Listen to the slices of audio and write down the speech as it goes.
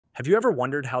Have you ever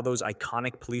wondered how those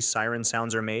iconic police siren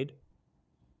sounds are made?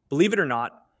 Believe it or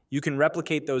not, you can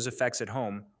replicate those effects at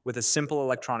home with a simple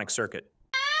electronic circuit.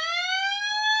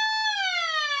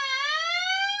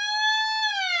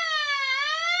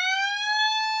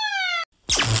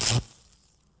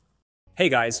 Hey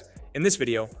guys, in this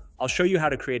video, I'll show you how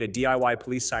to create a DIY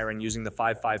police siren using the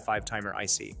 555 timer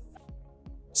IC.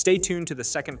 Stay tuned to the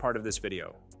second part of this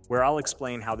video, where I'll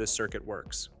explain how this circuit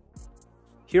works.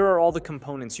 Here are all the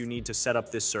components you need to set up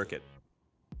this circuit.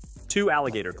 2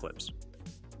 alligator clips,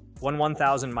 one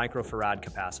 1000 microfarad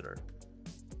capacitor,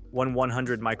 one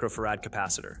 100 microfarad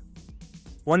capacitor,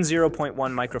 one 0.1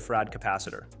 microfarad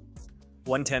capacitor,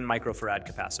 one 10 microfarad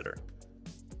capacitor,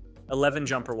 11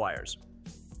 jumper wires,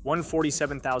 one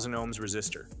 47,000 ohms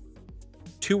resistor,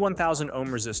 2 1000 ohm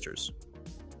resistors,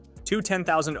 2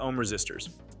 10,000 ohm resistors,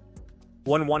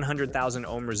 one 100,000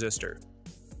 ohm resistor,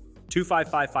 2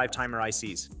 555 timer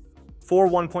ICs, 4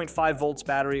 1.5 volts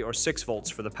battery or 6 volts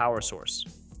for the power source,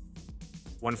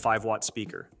 one 5-watt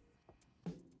speaker,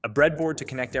 a breadboard to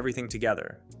connect everything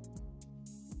together.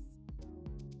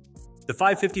 The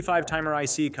 555 timer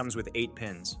IC comes with 8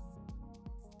 pins.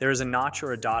 There is a notch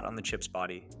or a dot on the chip's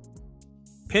body.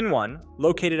 Pin 1,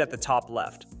 located at the top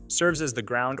left, serves as the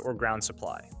ground or ground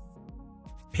supply.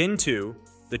 Pin 2,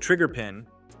 the trigger pin,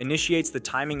 initiates the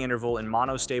timing interval in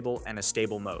monostable and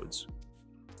astable modes.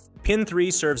 Pin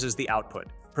 3 serves as the output,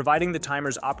 providing the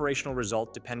timer's operational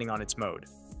result depending on its mode: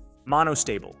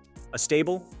 monostable,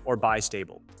 astable, or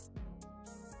bistable.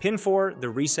 Pin 4, the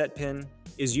reset pin,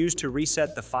 is used to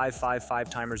reset the 555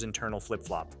 timer's internal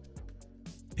flip-flop.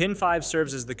 Pin 5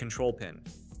 serves as the control pin,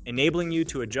 enabling you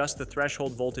to adjust the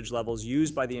threshold voltage levels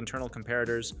used by the internal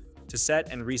comparators to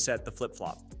set and reset the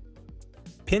flip-flop.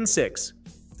 Pin 6,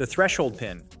 the threshold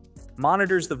pin,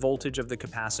 monitors the voltage of the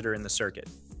capacitor in the circuit.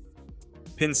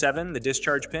 Pin 7, the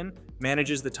discharge pin,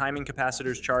 manages the timing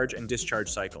capacitor's charge and discharge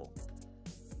cycle.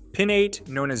 Pin 8,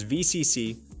 known as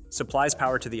VCC, supplies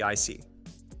power to the IC.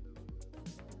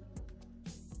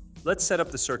 Let's set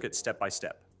up the circuit step by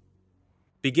step.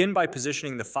 Begin by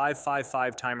positioning the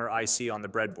 555 timer IC on the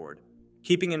breadboard,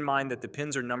 keeping in mind that the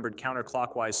pins are numbered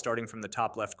counterclockwise starting from the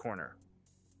top left corner.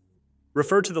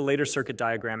 Refer to the later circuit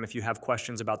diagram if you have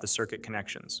questions about the circuit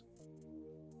connections.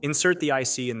 Insert the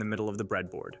IC in the middle of the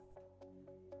breadboard.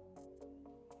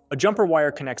 A jumper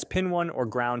wire connects pin 1 or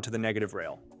ground to the negative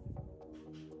rail.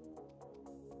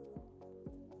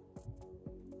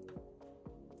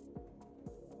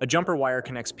 A jumper wire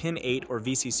connects pin 8 or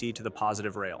VCC to the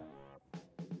positive rail.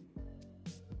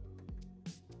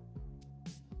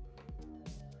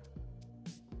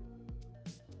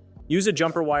 Use a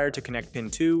jumper wire to connect pin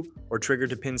 2 or trigger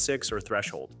to pin 6 or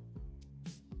threshold.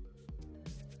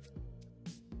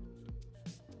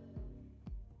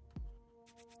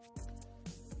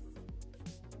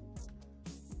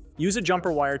 Use a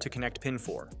jumper wire to connect pin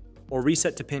 4 or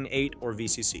reset to pin 8 or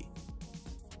VCC.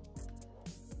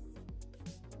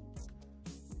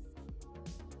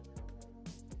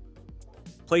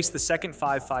 Place the second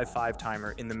 555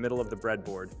 timer in the middle of the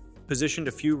breadboard, positioned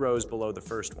a few rows below the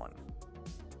first one.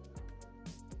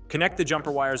 Connect the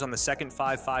jumper wires on the second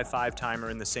 555 timer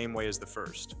in the same way as the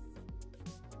first.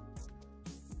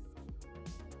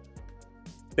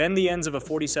 Bend the ends of a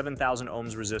 47,000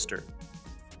 ohms resistor.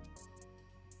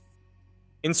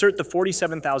 Insert the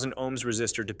 47,000 ohms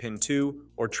resistor to pin 2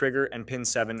 or trigger and pin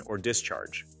 7 or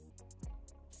discharge.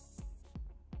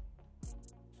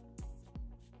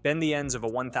 Bend the ends of a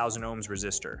 1,000 ohms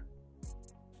resistor.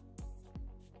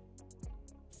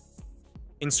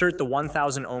 Insert the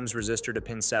 1,000 ohms resistor to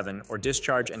pin 7 or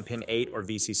discharge and pin 8 or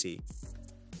VCC.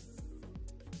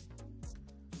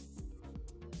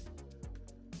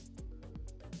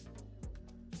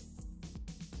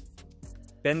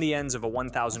 Bend the ends of a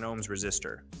 1,000 ohms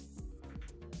resistor.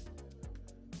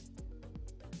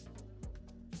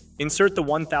 Insert the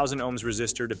 1,000 ohms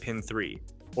resistor to pin 3,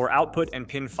 or output, and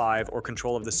pin 5 or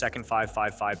control of the second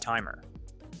 555 timer.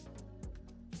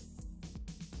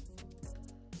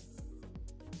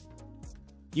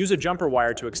 Use a jumper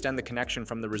wire to extend the connection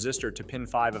from the resistor to pin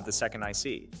 5 of the second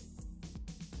IC.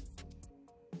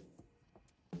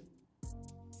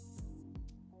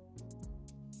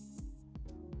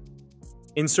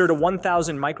 Insert a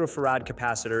 1000 microfarad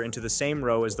capacitor into the same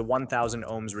row as the 1000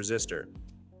 ohms resistor.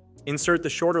 Insert the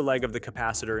shorter leg of the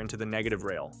capacitor into the negative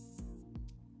rail.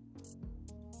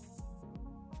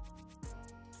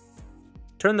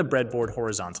 Turn the breadboard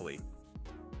horizontally.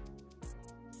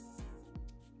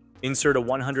 Insert a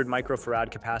 100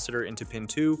 microfarad capacitor into pin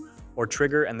 2 or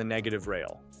trigger and the negative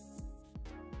rail.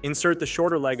 Insert the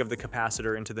shorter leg of the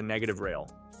capacitor into the negative rail.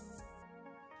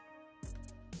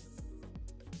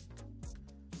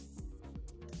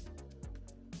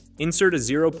 Insert a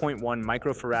 0.1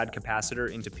 microfarad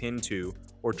capacitor into pin 2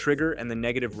 or trigger and the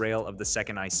negative rail of the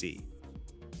second IC.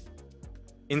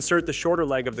 Insert the shorter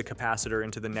leg of the capacitor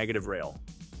into the negative rail.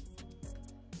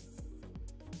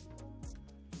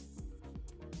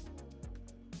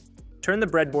 Turn the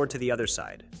breadboard to the other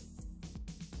side.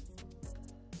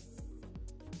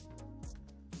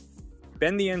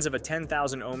 Bend the ends of a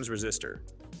 10,000 ohms resistor.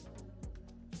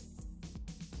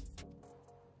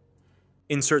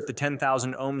 Insert the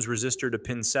 10,000 ohms resistor to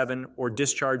pin 7 or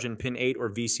discharge in pin 8 or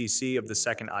VCC of the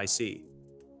second IC.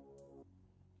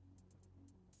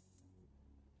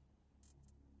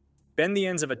 Bend the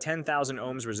ends of a 10,000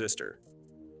 ohms resistor.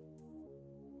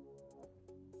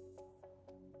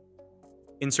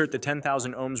 Insert the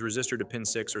 10,000 ohms resistor to pin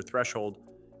 6 or threshold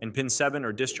and pin 7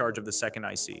 or discharge of the second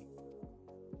IC.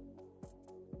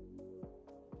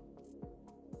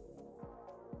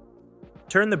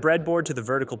 Turn the breadboard to the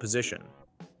vertical position.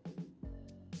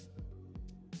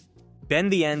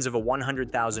 Bend the ends of a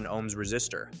 100,000 ohms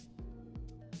resistor.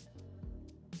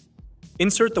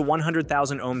 Insert the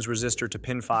 100,000 ohms resistor to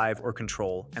pin 5 or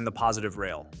control and the positive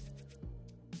rail.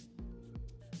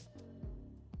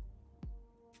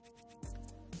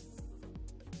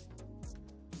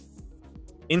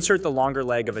 Insert the longer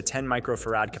leg of a 10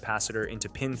 microfarad capacitor into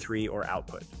pin 3 or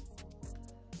output.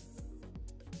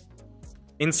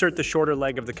 Insert the shorter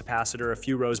leg of the capacitor a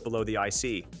few rows below the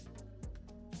IC.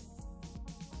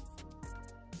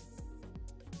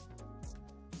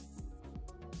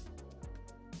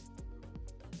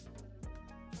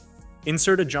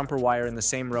 Insert a jumper wire in the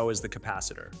same row as the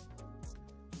capacitor.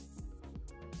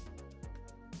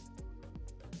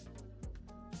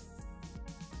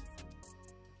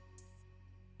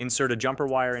 Insert a jumper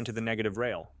wire into the negative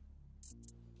rail.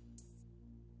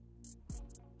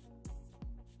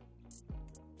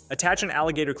 Attach an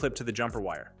alligator clip to the jumper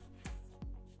wire.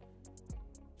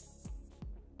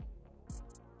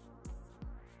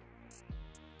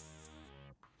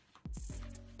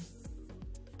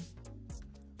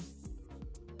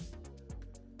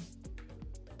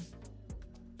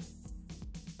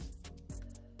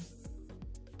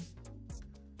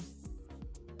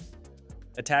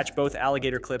 Attach both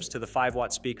alligator clips to the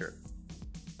 5-watt speaker.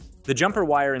 The jumper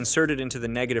wire inserted into the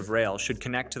negative rail should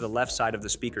connect to the left side of the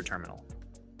speaker terminal.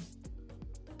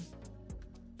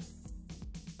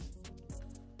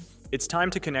 It's time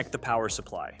to connect the power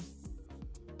supply.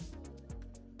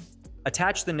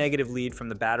 Attach the negative lead from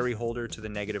the battery holder to the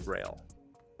negative rail.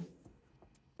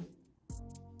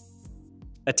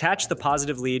 Attach the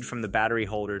positive lead from the battery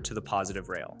holder to the positive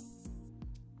rail.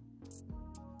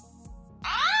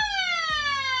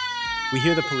 We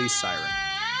hear the police siren.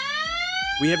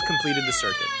 We have completed the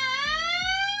circuit.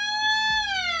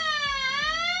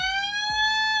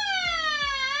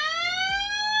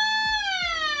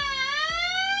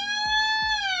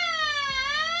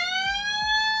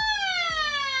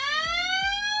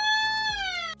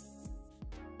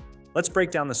 Let's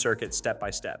break down the circuit step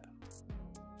by step.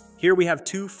 Here we have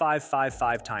two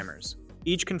 555 timers,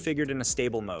 each configured in a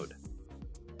stable mode.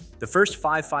 The first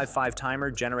 555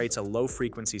 timer generates a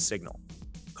low-frequency signal,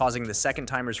 causing the second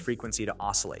timer's frequency to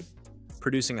oscillate,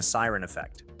 producing a siren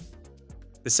effect.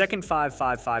 The second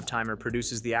 555 timer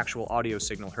produces the actual audio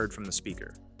signal heard from the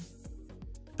speaker.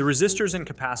 The resistors and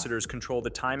capacitors control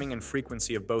the timing and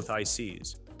frequency of both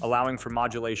ICs, allowing for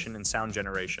modulation and sound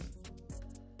generation.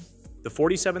 The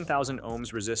 47,000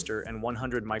 ohms resistor and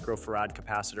 100 microfarad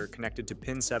capacitor connected to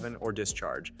pin 7 or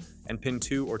discharge, and pin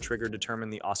 2 or trigger determine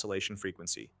the oscillation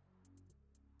frequency.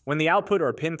 When the output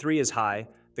or pin 3 is high,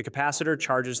 the capacitor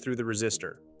charges through the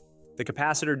resistor. The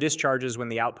capacitor discharges when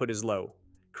the output is low,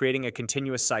 creating a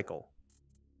continuous cycle.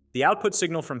 The output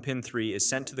signal from pin 3 is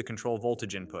sent to the control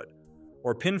voltage input,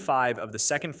 or pin 5 of the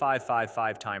second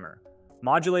 555 timer,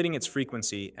 modulating its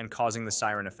frequency and causing the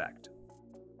siren effect.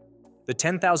 The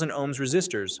 10,000 ohms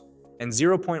resistors and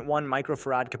 0.1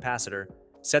 microfarad capacitor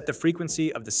set the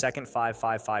frequency of the second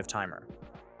 555 timer.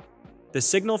 The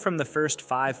signal from the first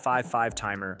 555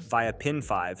 timer via pin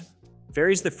 5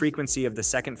 varies the frequency of the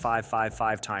second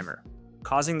 555 timer,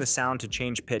 causing the sound to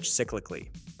change pitch cyclically.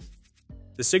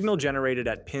 The signal generated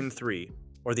at pin 3,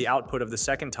 or the output of the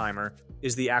second timer,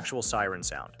 is the actual siren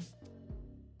sound.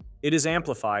 It is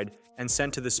amplified and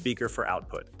sent to the speaker for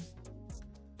output.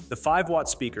 The 5-watt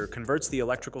speaker converts the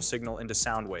electrical signal into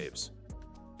sound waves.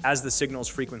 As the signal's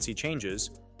frequency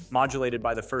changes, modulated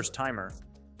by the first timer,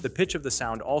 the pitch of the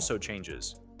sound also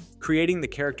changes, creating the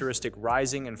characteristic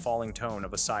rising and falling tone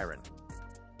of a siren.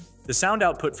 The sound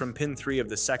output from pin 3 of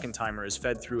the second timer is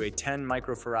fed through a 10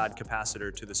 microfarad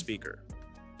capacitor to the speaker.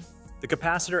 The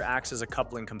capacitor acts as a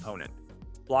coupling component,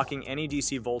 blocking any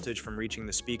DC voltage from reaching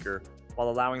the speaker while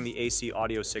allowing the AC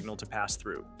audio signal to pass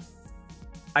through.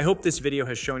 I hope this video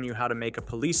has shown you how to make a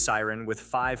police siren with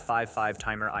 555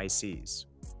 timer ICs.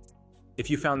 If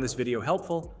you found this video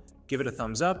helpful, give it a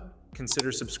thumbs up,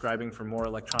 consider subscribing for more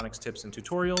electronics tips and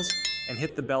tutorials, and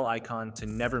hit the bell icon to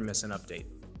never miss an update.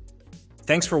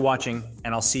 Thanks for watching,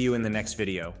 and I'll see you in the next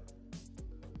video.